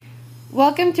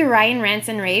Welcome to Ryan Rants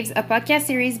and Raves, a podcast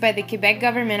series by the Quebec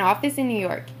Government Office in New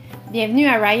York. Bienvenue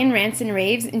à Ryan Rants and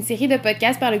Raves, une série de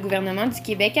podcasts par le gouvernement du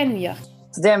Québec à New York.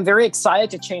 Today, I'm very excited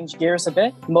to change gears a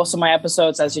bit. Most of my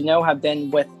episodes, as you know, have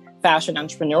been with fashion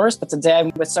entrepreneurs, but today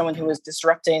I'm with someone who is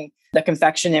disrupting the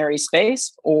confectionery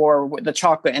space or the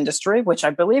chocolate industry, which I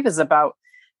believe is about,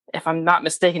 if I'm not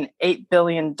mistaken, $8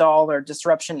 billion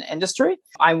disruption industry.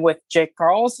 I'm with Jake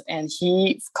Karls, and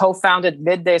he co-founded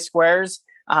Midday Squares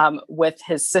with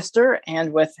his sister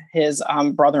and with his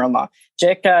brother-in-law.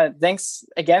 Jake, thanks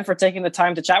again for taking the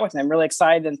time to chat with me. I'm really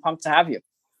excited and pumped to have you.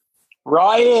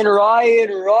 Ryan.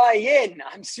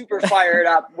 I'm super fired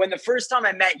up. When the first time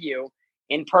I met you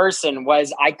in person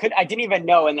was, I didn't even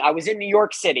know. And I was in New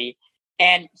York City,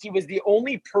 and he was the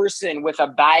only person with a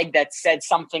bag that said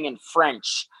something in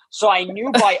French. So I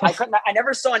knew I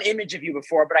never saw an image of you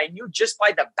before, but I knew just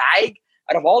by the bag,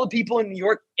 out of all the people in New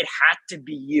York, it had to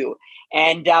be you.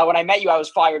 And when I met you, I was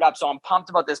fired up. So I'm pumped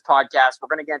about this podcast. We're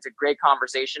going to get into a great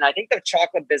conversation. I think the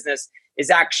chocolate business is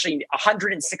actually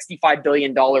 $165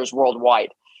 billion worldwide.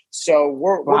 So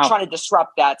we're trying to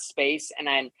disrupt that space.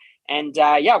 And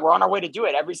we're on our way to do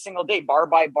it every single day, bar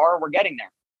by bar. We're getting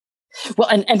there. Well,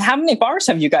 and how many bars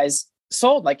have you guys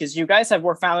sold? As you guys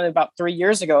were founded about 3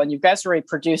 years ago, and you guys already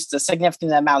produced a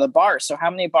significant amount of bars. So how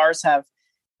many bars have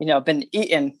been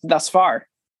eaten thus far?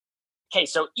 Okay,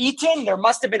 so eaten, there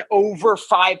must have been over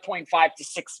 5.5 to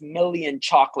 6 million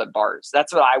chocolate bars.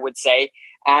 That's what I would say.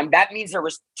 That means there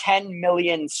was 10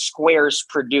 million squares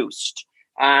produced.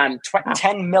 10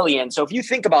 million. So if you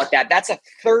think about that, that's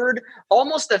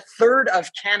almost a third of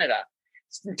Canada's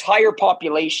entire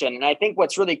population. And I think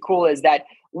what's really cool is that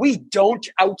we don't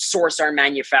outsource our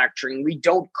manufacturing. We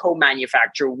don't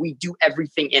co-manufacture. We do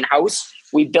everything in-house.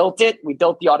 We built it. We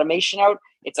built the automation out.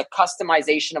 It's a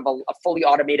customization of a fully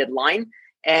automated line.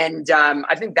 And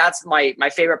I think that's my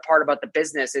favorite part about the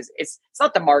business is it's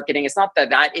not the marketing. It's not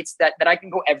it's that I can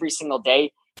go every single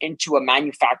day into a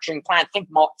manufacturing plant. Think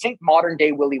modern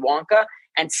day Willy Wonka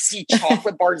and see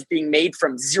chocolate bars being made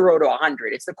from 0 to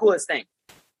 100. It's the coolest thing.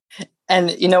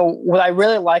 And, what I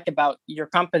really like about your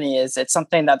company is it's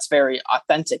something that's very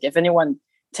authentic. If anyone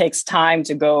takes time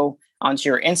to go onto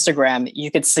your Instagram, you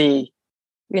could see,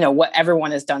 what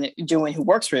everyone is doing who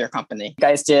works for your company. You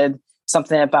guys did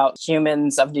something about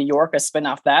Humans of New York, a spin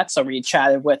off that. So we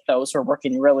chatted with those who are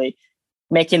working, really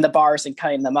making the bars and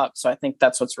cutting them up. So I think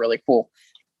that's what's really cool.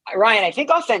 Ryan, I think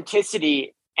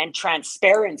authenticity and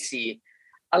transparency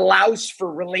allows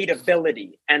for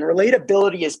relatability. And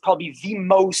relatability is probably the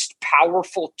most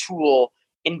powerful tool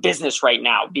in business right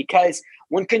now, because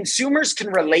when consumers can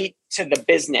relate to the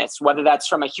business, whether that's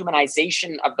from a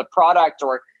humanization of the product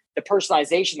or the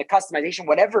personalization, the customization,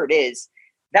 whatever it is,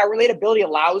 that relatability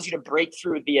allows you to break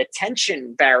through the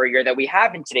attention barrier that we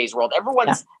have in today's world.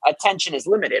 Everyone's attention is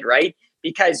limited, right?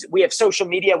 Because we have social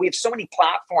media, we have so many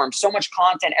platforms, so much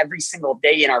content every single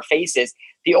day in our faces.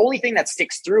 The only thing that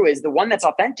sticks through is the one that's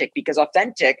authentic, because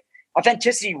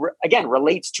authenticity, again,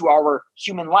 relates to our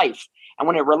human life. And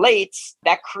when it relates,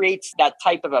 that creates that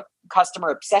type of a customer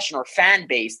obsession or fan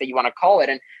base that you want to call it.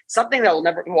 And something that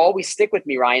will always stick with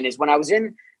me, Ryan, is when I was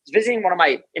visiting one of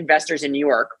my investors in New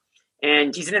York,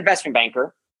 and he's an investment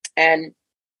banker, and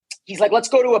he's like, let's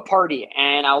go to a party.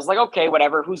 And I was like, okay,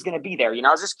 whatever, who's going to be there?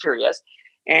 I was just curious.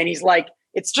 And he's like,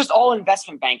 it's just all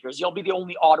investment bankers. You'll be the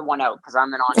only odd one out because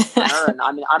I'm an entrepreneur and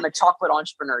I'm a chocolate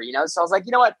entrepreneur, So I was like,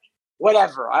 you know what?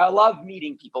 Whatever. I love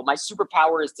meeting people. My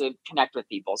superpower is to connect with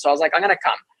people. So I was like, I'm going to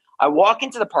come. I walk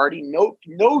into the party.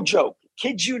 No joke.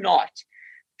 Kid you not.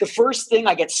 The first thing,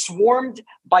 I get swarmed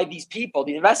by these people,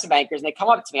 these investment bankers, and they come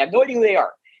up to me. I have no idea who they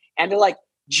are. And they're like,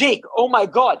 Jake, oh my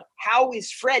God, how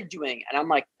is Fred doing? And I'm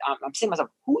like, I'm saying to myself,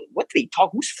 what do they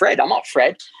talk? Who's Fred? I'm not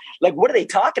Fred. Like, what are they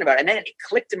talking about? And then it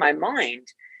clicked in my mind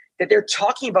that they're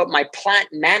talking about my plant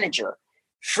manager.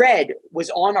 Fred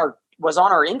was on our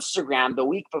Instagram the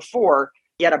week before.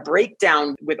 He had a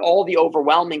breakdown with all the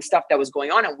overwhelming stuff that was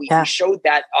going on. And we showed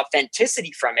that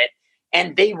authenticity from it.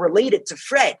 And they related to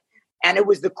Fred. And it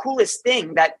was the coolest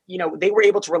thing that, they were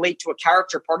able to relate to a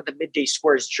character part of the Midday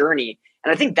Squares journey.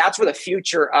 And I think that's where the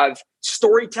future of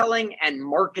storytelling and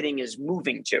marketing is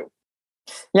moving to.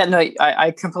 Yeah, no, I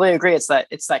completely agree. It's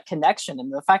that connection,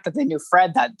 and the fact that they knew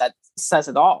Fred, that says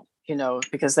it all,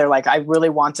 because they're like, I really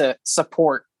want to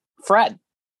support Fred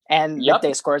and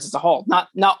Midday Squares as a whole.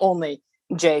 Not only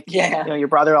Jake, your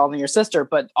brother and your sister,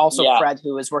 but also Fred,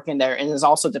 who is working there and is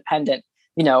also dependent,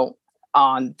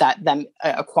 on them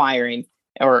acquiring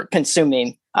or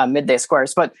consuming Midday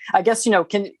Squares. But I guess,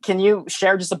 can you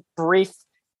share just a brief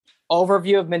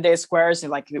overview of Midday Squares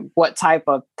and what type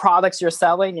of products you're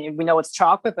selling? And we know it's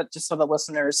chocolate, but just so the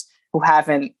listeners who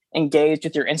haven't engaged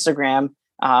with your Instagram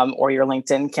or your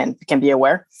LinkedIn can be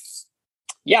aware?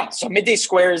 Yeah. So Midday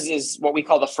Squares is what we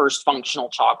call the first functional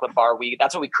chocolate bar.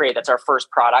 That's what we create. That's our first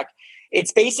product.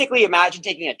 It's basically, imagine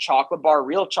taking a chocolate bar,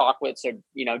 real chocolate, so,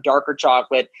 darker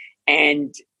chocolate,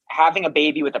 and having a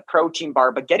baby with a protein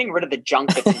bar, but getting rid of the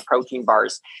junk that's in protein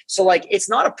bars. So like, it's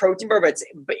not a protein bar, but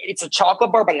it's a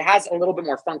chocolate bar, but it has a little bit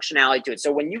more functionality to it.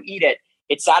 So when you eat it,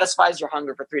 it satisfies your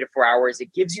hunger for 3 to 4 hours.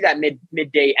 It gives you that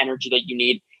midday energy that you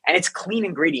need. And it's clean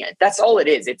ingredient. That's all it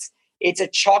is. It's a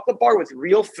chocolate bar with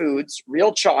real foods,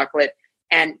 real chocolate,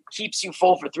 and keeps you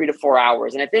full for 3 to 4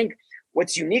 hours. And I think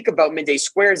what's unique about Midday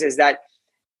Squares is that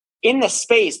in the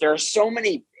space, there are so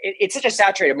many, it's such a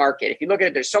saturated market. If you look at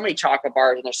it, there's so many chocolate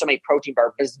bars and there's so many protein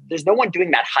bars. There's no one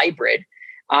doing that hybrid.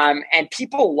 And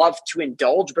people love to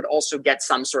indulge, but also get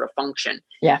some sort of function.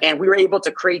 Yeah. And we were able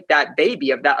to create that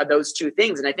baby of those two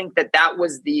things. And I think that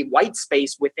was the white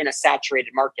space within a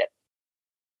saturated market.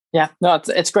 Yeah, no,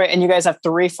 it's great. And you guys have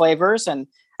 3 flavors. And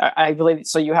I believe,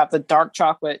 so you have the dark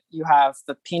chocolate, you have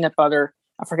the peanut butter.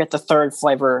 I forget the third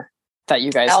flavor that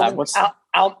you guys have. What's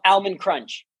Almond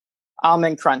Crunch.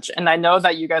 Almond Crunch. And I know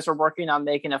that you guys are working on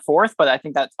making a 4th, but I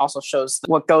think that also shows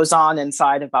what goes on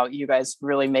inside about you guys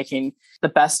really making the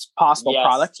best possible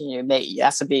product. And it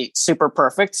has to be super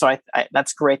perfect. So I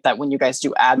that's great that when you guys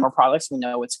do add more products, we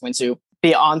know it's going to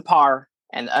be on par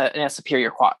and a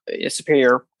superior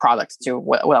product to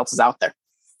what else is out there.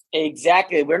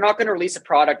 Exactly. We're not going to release a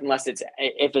product unless it's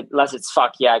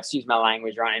fuck yeah. Excuse my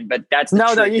language, Ryan. But that's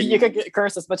no. You can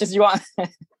curse as much as you want.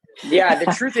 Yeah,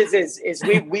 the truth is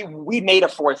we made a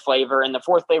 4th flavor, and the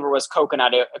 4th flavor was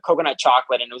coconut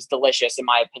chocolate, and it was delicious in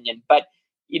my opinion. But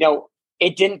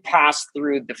it didn't pass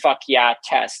through the fuck yeah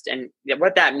test. And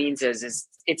what that means is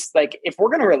it's like, if we're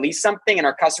going to release something and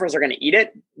our customers are going to eat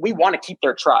it, we want to keep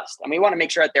their trust, and we want to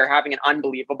make sure that they're having an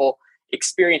unbelievable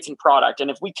experience in product. And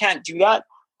if we can't do that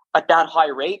at that high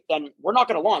rate, then we're not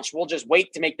going to launch. We'll just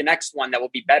wait to make the next one that will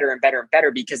be better and better and better,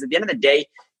 because at the end of the day,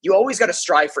 you always got to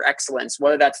strive for excellence,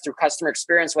 whether that's through customer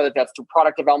experience, whether that's through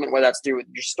product development, whether that's through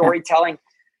your storytelling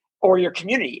or your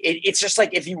community. It's just like,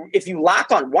 if you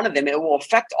lack on one of them, it will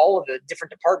affect all of the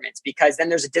different departments, because then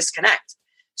there's a disconnect.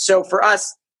 So for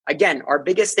us, again, our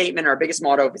biggest statement, our biggest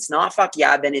motto, if it's not fuck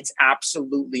yeah, then it's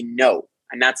absolutely no.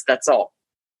 And that's all.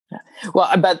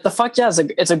 Well, but the fuck yeah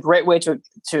it's a great way to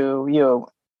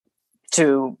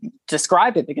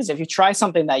describe it, because if you try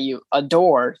something that you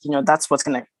adore, that's what's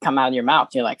going to come out of your mouth.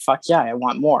 You're like, fuck yeah, I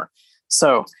want more.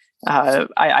 So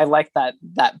I like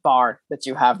that bar that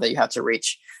you have to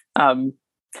reach.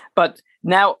 But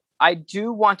now I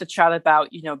do want to chat about,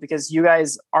 because you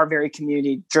guys are very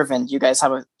community driven. You guys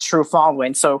have a true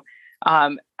following. So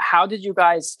how did you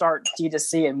guys start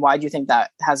D2C, and why do you think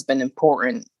that has been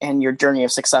important in your journey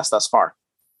of success thus far?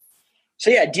 So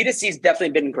yeah, D2C has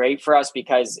definitely been great for us,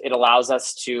 because it allows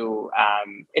us to,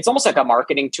 it's almost like a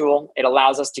marketing tool. It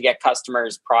allows us to get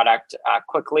customers product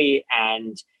quickly,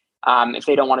 and if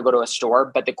they don't want to go to a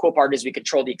store. But the cool part is we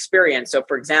control the experience. So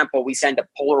for example, we send a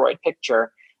Polaroid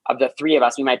picture of the 3 of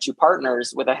us, we might 2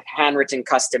 partners, with a handwritten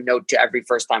custom note to every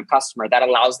first-time customer. That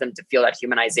allows them to feel that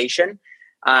humanization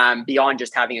beyond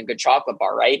just having a good chocolate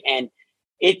bar, right? And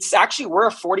it's actually, we're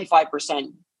a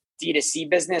 45% D2C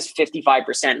business,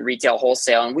 55% retail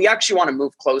wholesale. And we actually want to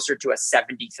move closer to a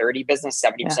 70-30 business,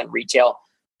 70% retail,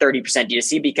 30%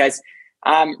 D2C, because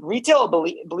retail,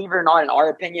 believe it or not, in our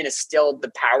opinion, is still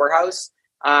the powerhouse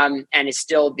and is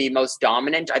still the most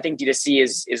dominant. I think D2C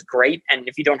is great. And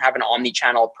if you don't have an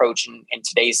omni-channel approach in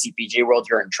today's CPG world,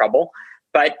 you're in trouble.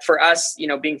 But for us,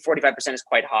 being 45% is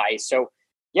quite high. So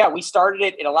yeah, we started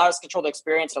it. It allowed us to control the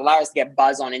experience. It allowed us to get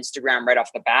buzz on Instagram right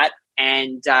off the bat.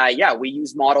 And we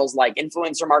use models like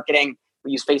influencer marketing.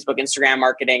 We use Facebook, Instagram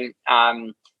marketing,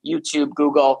 YouTube,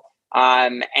 Google.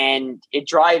 And it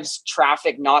drives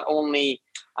traffic not only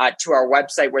to our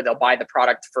website where they'll buy the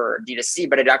product for D2C,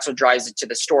 but it actually drives it to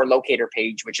the store locator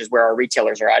page, which is where our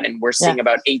retailers are at. And we're seeing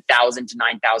about 8,000 to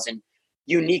 9,000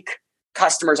 unique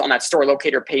customers on that store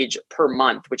locator page per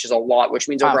month, which is a lot, which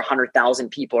means over 100,000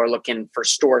 people are looking for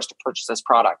stores to purchase this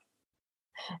product.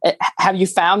 Have you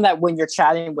found that when you're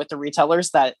chatting with the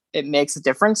retailers that it makes a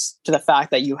difference to the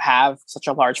fact that you have such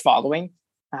a large following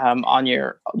on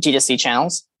your D2C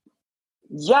channels?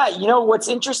 Yeah, what's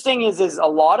interesting is a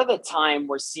lot of the time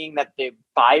we're seeing that the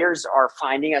buyers are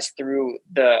finding us through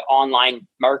the online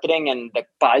marketing and the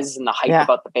buzz and the hype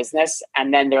about the business.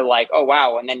 And then they're like, oh,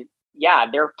 wow. And then,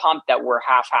 they're pumped that we're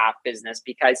half business,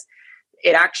 because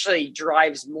it actually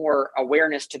drives more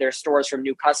awareness to their stores from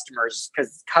new customers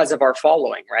because of our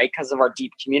following, right? Because of our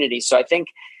deep community. So I think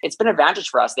it's been an advantage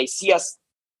for us. They see us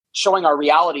showing our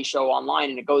reality show online,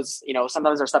 and it goes,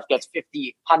 sometimes our stuff gets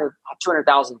 50, 100,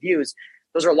 200,000 views.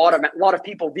 Those are a lot of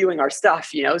people viewing our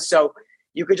stuff, so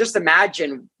you could just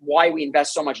imagine why we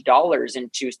invest so much dollars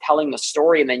into telling the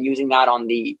story and then using that on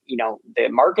the, the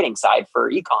marketing side for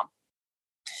e-com.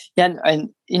 Yeah.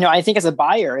 And, I think as a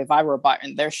buyer, if I were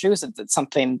buying their shoes, it's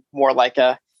something more like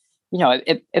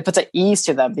it puts an ease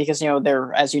to them because,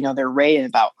 they're rated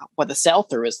about what the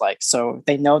sell-through is like. So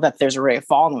they know that there's already a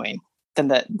following, then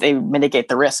that they mitigate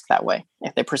the risk that way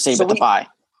if they proceed with the buy.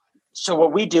 So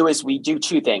what we do is we do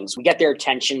two things. We get their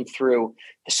attention through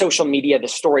the social media, the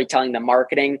storytelling, the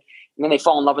marketing, and then they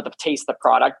fall in love with the taste of the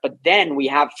product. But then we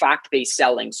have fact-based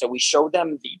selling. So we show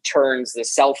them the turns, the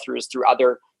sell-throughs through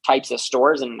other types of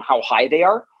stores and how high they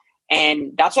are.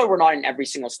 And that's why we're not in every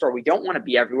single store. We don't want to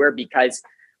be everywhere because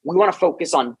we want to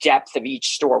focus on depth of each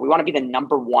store. We want to be the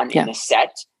number one in the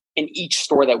set in each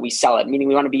store that we sell it, meaning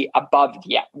we want to be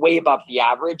way above the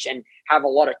average and have a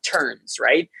lot of turns,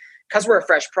 right? Because we're a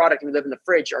fresh product and we live in the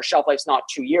fridge, our shelf life's not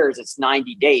 2 years, it's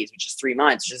 90 days, which is 3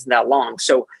 months, which isn't that long.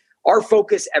 So our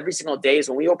focus every single day is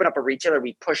when we open up a retailer,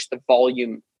 we push the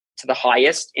volume to the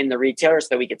highest in the retailer so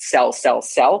that we could sell.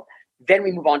 Then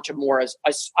we move on to more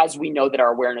as we know that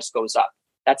our awareness goes up.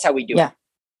 That's how we do it.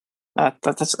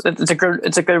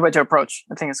 It's a good way to approach.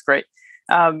 I think it's great.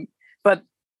 But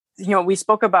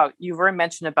you've already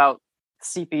mentioned about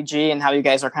CPG and how you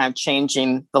guys are kind of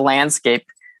changing the landscape.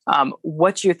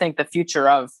 What do you think the future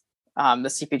of the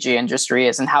CPG industry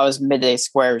is, and how does Midday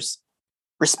Squares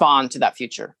respond to that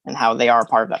future and how they are a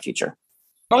part of that future?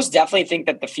 Most definitely think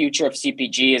that the future of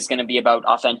CPG is going to be about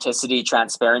authenticity,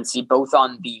 transparency, both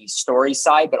on the story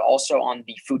side, but also on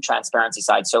the food transparency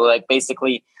side. So like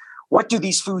basically, what do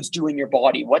these foods do in your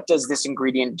body? What does this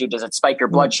ingredient do? Does it spike your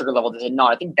blood sugar level? Does it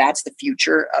not? I think that's the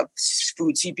future of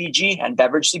food CPG and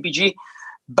beverage CPG.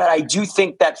 But I do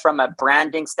think that from a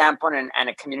branding standpoint and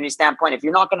a community standpoint, if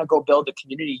you're not going to go build a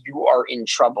community, you are in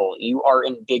trouble. You are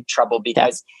in big trouble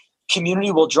because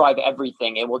community will drive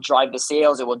everything. It will drive the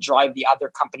sales. It will drive the other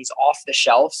companies off the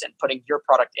shelves and putting your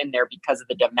product in there because of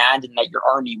the demand and that your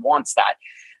army wants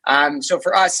that. So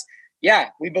for us,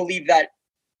 we believe that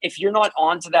if you're not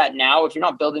onto that now, if you're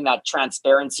not building that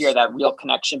transparency or that real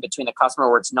connection between the customer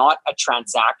where it's not a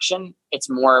transaction, it's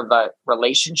more of a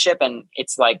relationship and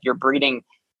it's like you're breeding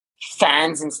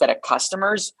fans instead of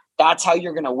customers, that's how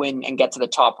you're going to win and get to the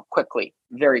top quickly,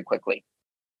 very quickly.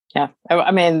 Yeah.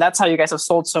 I mean, that's how you guys have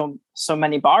sold so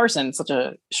many bars in such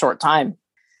a short time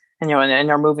and,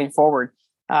 and are moving forward.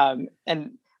 And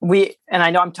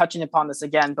I know I'm touching upon this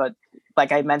again, but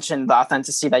like I mentioned, the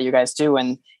authenticity that you guys do.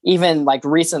 And even like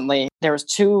recently, there was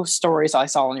 2 stories I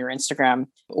saw on your Instagram.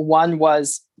 One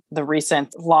was the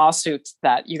recent lawsuit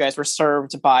that you guys were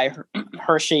served by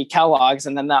Hershey Kellogg's.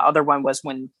 And then the other one was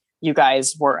when you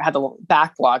guys had a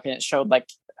backlog and it showed like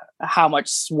how much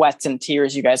sweat and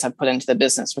tears you guys have put into the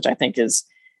business, which I think is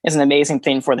an amazing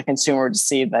thing for the consumer to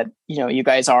see that, you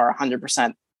guys are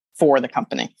 100% for the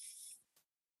company.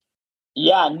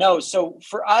 Yeah, no. So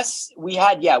for us, we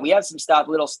had some stuff,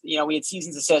 we had cease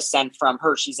and desist sent from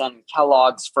Hershey's and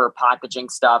Kellogg's for packaging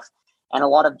stuff. And a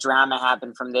lot of drama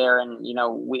happened from there. And,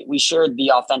 we shared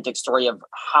the authentic story of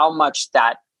how much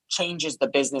that changes the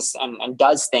business and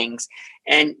does things.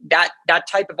 And that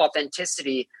type of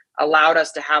authenticity allowed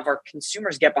us to have our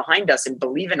consumers get behind us and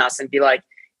believe in us and be like,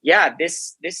 yeah,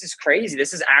 this is crazy.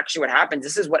 This is actually what happens.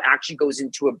 This is what actually goes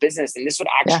into a business. And this is what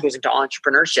actually goes into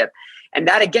entrepreneurship. And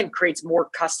that, again, creates more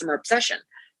customer obsession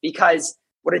because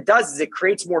what it does is it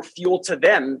creates more fuel to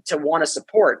them to want to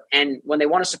support. And when they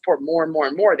want to support more and more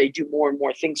and more, they do more and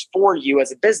more things for you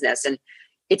as a business. And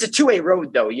it's a two-way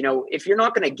road, though. If you're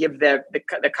not going to give the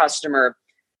customer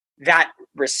that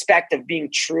respect of being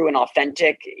true and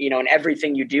authentic, in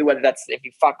everything you do, whether that's if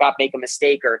you fuck up, make a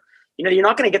mistake, or you're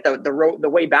not going to get the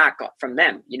way back from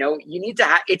them. You need to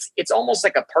have it's almost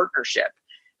like a partnership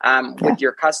with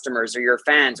your customers or your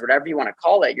fans, whatever you want to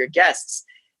call it, your guests.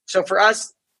 So for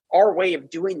us, our way of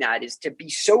doing that is to be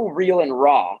so real and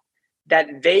raw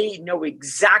that they know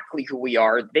exactly who we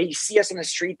are. They see us on the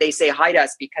street, they say hi to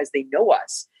us because they know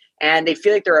us, and they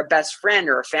feel like they're a best friend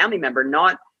or a family member,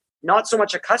 not so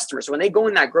much a customer. So when they go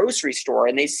in that grocery store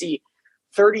and they see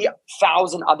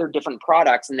 30,000 other different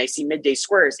products and they see Midday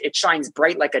Squares, it shines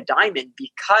bright like a diamond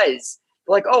because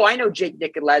they're like, oh, I know Jake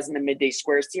Nicolez and the Midday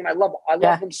Squares team. I love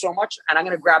them so much, and I'm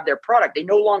going to grab their product. They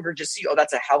no longer just see, oh,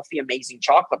 that's a healthy, amazing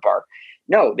chocolate bar.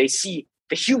 No, they see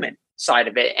the human side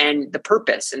of it and the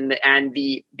purpose and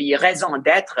the raison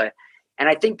d'être. And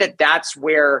I think that that's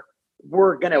where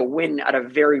we're going to win at a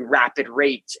very rapid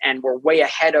rate, and we're way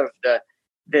ahead of the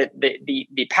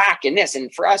pack in this.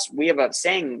 And for us, we have a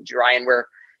saying, Ryan, where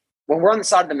when we're on the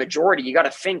side of the majority, you got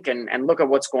to think and look at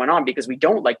what's going on, because we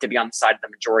don't like to be on the side of the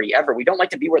majority ever. We don't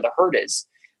like to be where the herd is.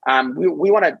 We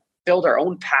want to build our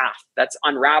own path that's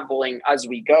unraveling as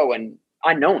we go and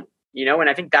unknown, and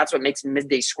I think that's what makes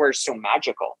Midday Squares so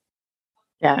magical.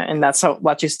 Yeah, and that's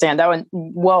what you stand out. And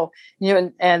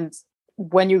and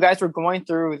when you guys were going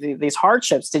through these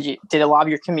hardships, did a lot of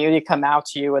your community come out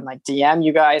to you and like DM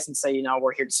you guys and say,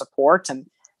 we're here to support? And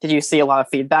did you see a lot of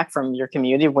feedback from your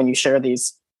community when you share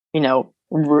these,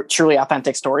 truly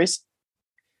authentic stories?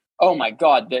 Oh my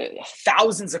God, the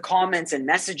thousands of comments and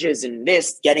messages and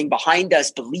this getting behind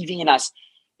us, believing in us,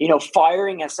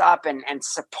 firing us up and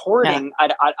supporting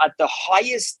at the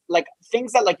highest, like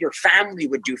things that like your family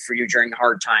would do for you during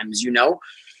hard times,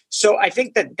 So I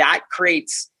think that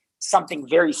creates something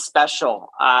very special.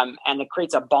 And it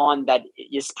creates a bond that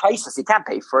is priceless. You can't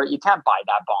pay for it. You can't buy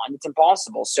that bond. It's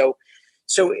impossible. So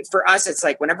for us, it's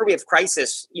like whenever we have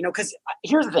crisis, because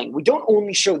here's the thing, we don't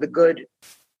only show the good,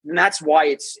 and that's why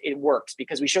it works,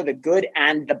 because we show the good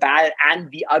and the bad and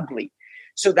the ugly.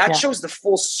 So that shows the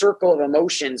full circle of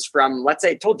emotions from, let's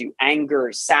say I told you,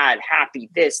 anger, sad, happy,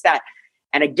 this, that.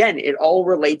 And again, it all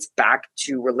relates back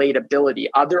to relatability.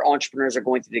 Other entrepreneurs are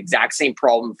going through the exact same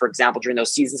problem, for example, during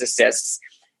those seasons assists,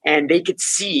 and they could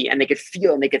see and they could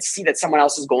feel and they could see that someone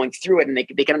else is going through it, and they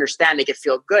can understand, they could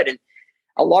feel good. And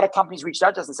a lot of companies reached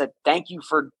out to us and said, thank you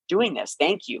for doing this.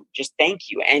 Thank you. Just thank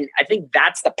you. And I think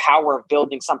that's the power of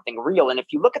building something real. And if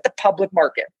you look at the public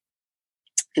market,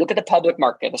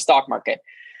 the stock market,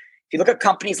 if you look at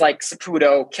companies like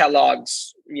Saputo,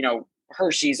 Kellogg's,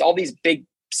 Hershey's, all these big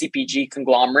CPG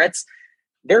conglomerates,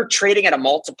 they're trading at a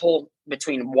multiple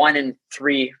between 1 and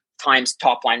 3 times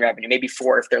top line revenue, maybe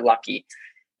 4 if they're lucky.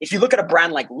 If you look at a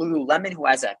brand like Lululemon, who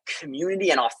has a community,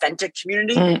 an authentic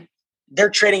community, they're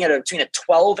trading at between a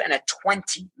 12 and a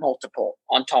 20 multiple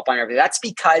on top line revenue. That's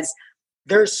because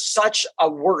there's such a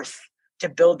worth to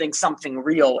building something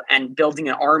real and building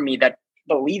an army that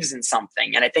believes in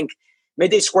something. And I think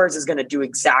Midday Squares is going to do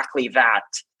exactly that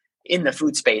in the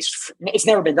food space. It's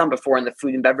never been done before in the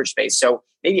food and beverage space. So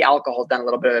maybe alcohol has done a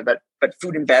little bit of it, but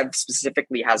food and bev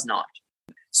specifically has not.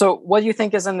 So what do you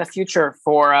think is in the future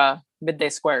for Midday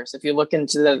Squares? If you look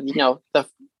into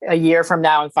a year from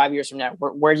now and 5 years from now,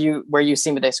 where do you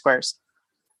see Midday Squares?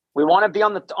 We want to be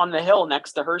on the hill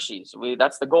next to Hershey's.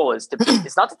 That's the goal.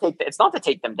 It's not to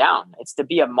take them down. It's to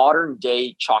be a modern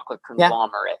day chocolate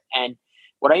conglomerate. Yeah. And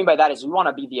what I mean by that is we want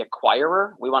to be the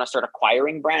acquirer. We want to start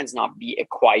acquiring brands, not be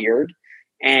acquired.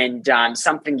 And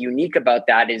something unique about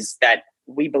that is that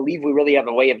we believe we really have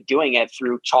a way of doing it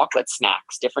through chocolate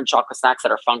snacks, different chocolate snacks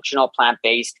that are functional,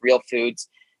 plant-based, real foods,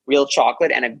 real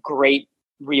chocolate, and a great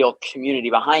real community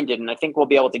behind it. And I think we'll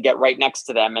be able to get right next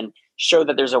to them and show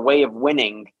that there's a way of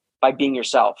winning by being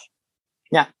yourself.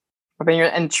 Yeah.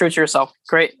 And true to yourself.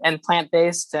 Great. And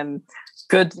plant-based and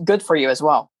good for you as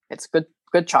well. It's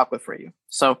good chocolate for you.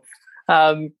 So,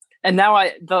 and now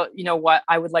what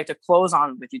I would like to close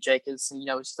on with you, Jake, is,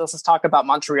 let's talk about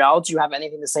Montreal. Do you have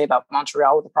anything to say about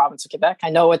Montreal with the province of Quebec?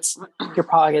 I know it's your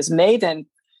product is made in,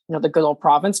 the good old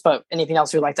province, but anything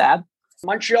else you'd like to add?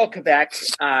 Montreal, Quebec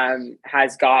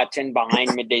has gotten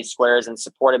behind Midday Squares and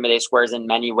supported Midday Squares in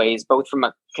many ways, both from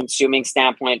a consuming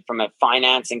standpoint, from a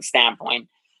financing standpoint,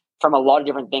 from a lot of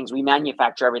different things. We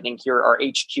manufacture everything here. Our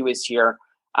HQ is here.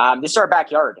 This is our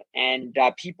backyard, and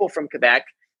people from Quebec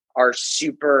are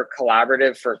super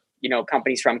collaborative for,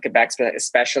 companies from Quebec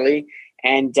especially.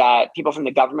 And people from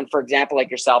the government, for example,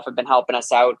 like yourself, have been helping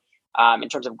us out in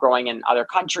terms of growing in other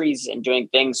countries and doing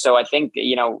things. So I think,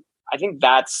 I think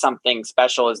that's something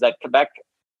special, is that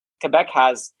Quebec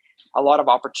has a lot of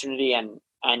opportunity and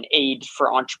aid for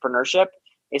entrepreneurship.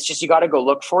 It's just, you got to go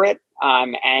look for it.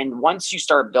 And once you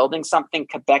start building something,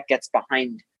 Quebec gets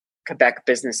behind Quebec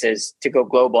businesses to go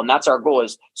global. And that's our goal.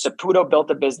 Is Saputo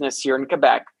built a business here in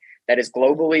Quebec that is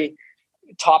globally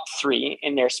top 3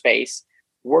 in their space.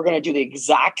 We're going to do the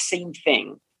exact same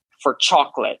thing for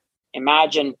chocolate.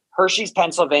 Imagine Hershey's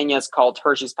Pennsylvania is called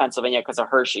Hershey's Pennsylvania because of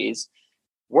Hershey's.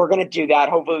 We're going to do that.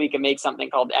 Hopefully we can make something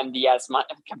called MDS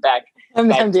Quebec.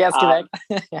 MDS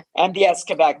Quebec. MDS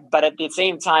Quebec. But at the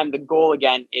same time, the goal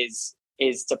again is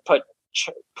to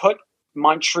put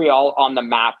Montreal on the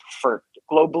map for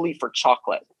globally for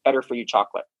chocolate, better for you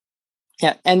chocolate.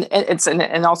 Yeah, and it's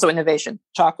and also innovation,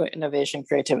 chocolate innovation,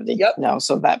 creativity. Yep.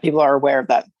 So that people are aware of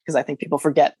that, because I think people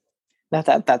forget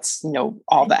that's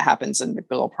all that happens in the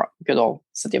good old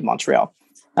city of Montreal.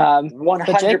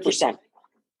 100%.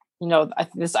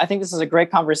 I think this is a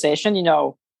great conversation.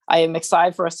 I am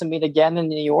excited for us to meet again in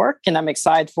New York, and I'm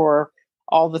excited for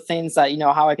all the things that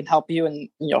how I can help you and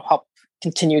help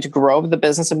continue to grow the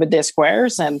business of Midday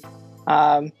Squares. And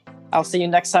I'll see you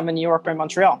next time in New York or in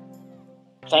Montreal.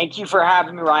 Thank you for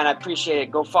having me, Ryan. I appreciate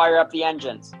it. Go fire up the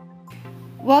engines.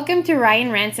 Welcome to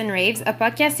Ryan Rants and Raves, a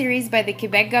podcast series by the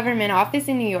Quebec Government Office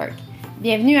in New York.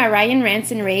 Bienvenue à Ryan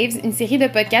Rants and Raves, une série de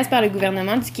podcasts par le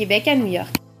gouvernement du Québec à New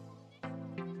York.